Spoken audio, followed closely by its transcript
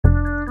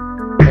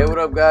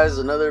up, guys?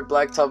 Another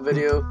blacktop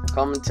video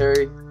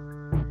commentary.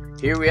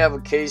 Here we have a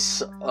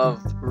case of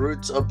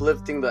roots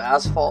uplifting the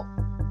asphalt,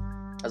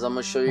 as I'm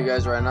gonna show you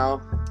guys right now.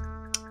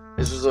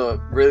 This was a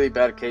really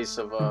bad case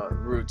of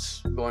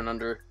roots going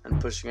under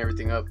and pushing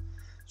everything up.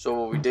 So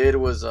what we did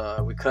was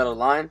we cut a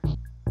line,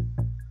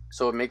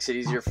 so it makes it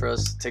easier for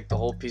us to take the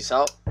whole piece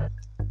out.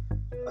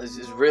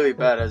 It's really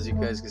bad, as you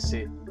guys can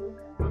see.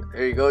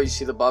 There you go. You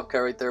see the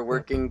bobcat right there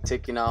working,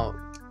 taking out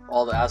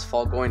all the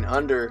asphalt going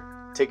under,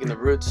 taking the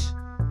roots.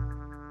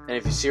 And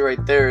if you see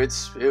right there, it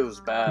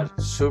was bad.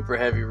 Super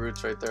heavy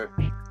roots right there.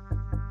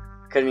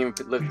 Couldn't even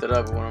lift it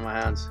up with one of my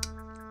hands.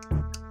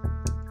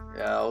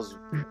 Yeah,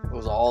 it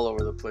was all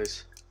over the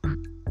place.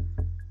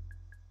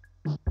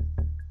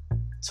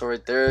 So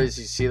right there, as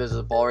you see, there's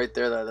a ball right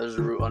there. There's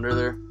a root under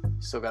there.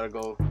 Still gotta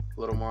go a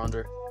little more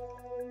under.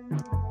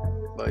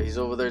 But he's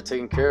over there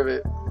taking care of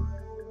it.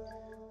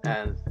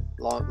 And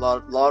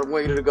lot of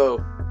way to go.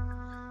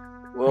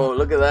 Whoa,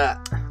 look at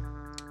that.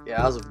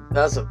 Yeah,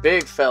 that's a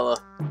big fella.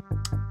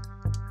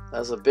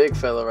 That's a big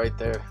fella right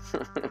there.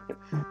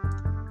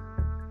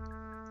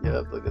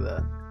 Yep, look at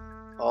that.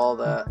 All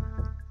that.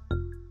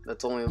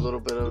 That's only a little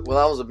bit of, well,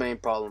 that was the main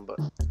problem, but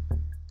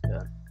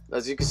yeah.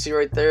 As you can see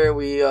right there,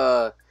 we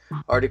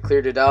already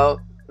cleared it out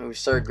and we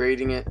started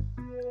grading it,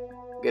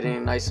 getting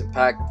it nice and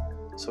packed,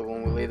 so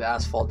when we lay the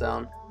asphalt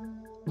down,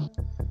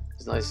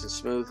 it's nice and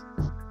smooth.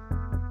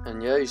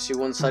 And yeah, you see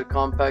one side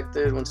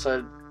compacted, one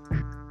side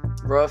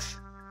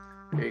rough.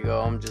 Here you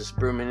go. I'm just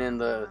brooming in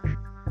the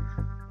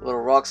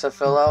little rocks that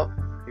fell out.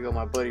 Here you go,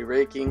 my buddy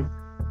raking.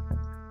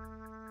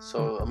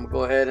 So I'm gonna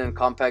go ahead and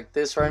compact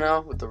this right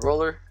now with the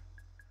roller.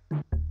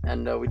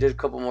 And we did a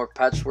couple more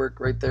patchwork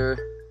right there,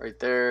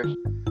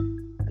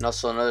 and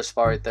also another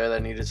spot right there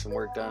that needed some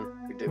work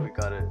done. We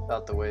got it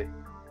out the way.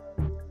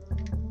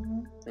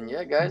 And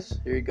yeah, guys,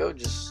 here you go.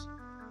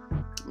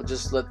 We'll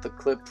just let the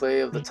clip play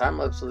of the time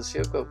lapse of the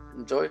seal coat.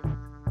 Enjoy.